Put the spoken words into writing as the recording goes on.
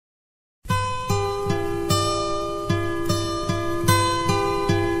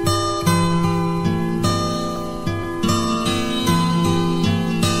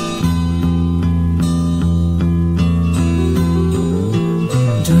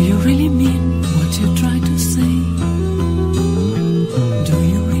you really mean what you try to say? Do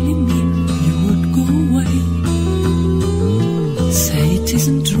you really mean you would go away? Say it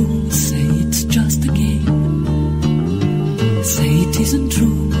isn't true, say it's just a game. Say it isn't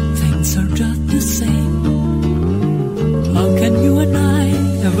true, things are just the same. How can you and I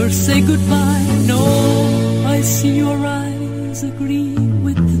ever say goodbye? No, I see your eyes agree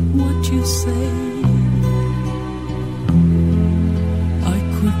with what you say. I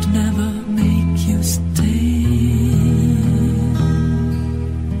could never make you stay.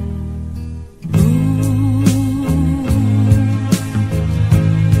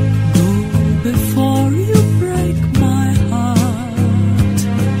 Go before you break my heart.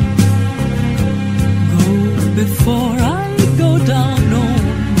 Go before I go down on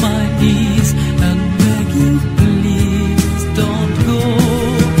my knees and beg you, please don't go.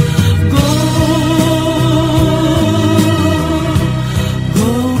 Go, go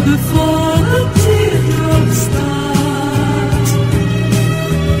before the teardrops start.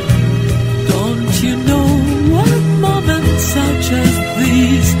 Don't you know what moments such as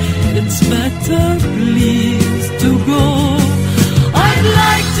these, it's better please to go. I'd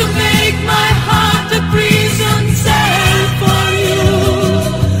like to make my heart a prison cell for you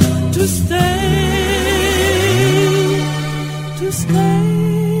to stay.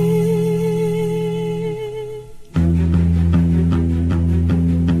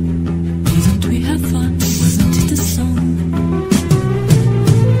 Didn't we have fun? Wasn't it a song?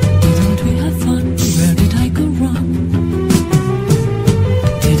 Didn't we have fun? Where did I go wrong?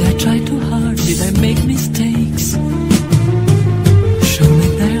 Did I try too hard? Did I make mistakes? Show me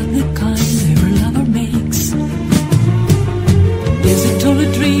they're the kind every lover makes. Is it all a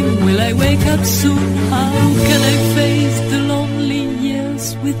dream? Will I wake up soon? How can I face the lonely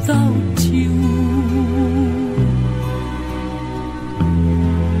years without you?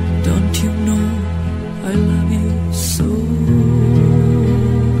 Don't you know I love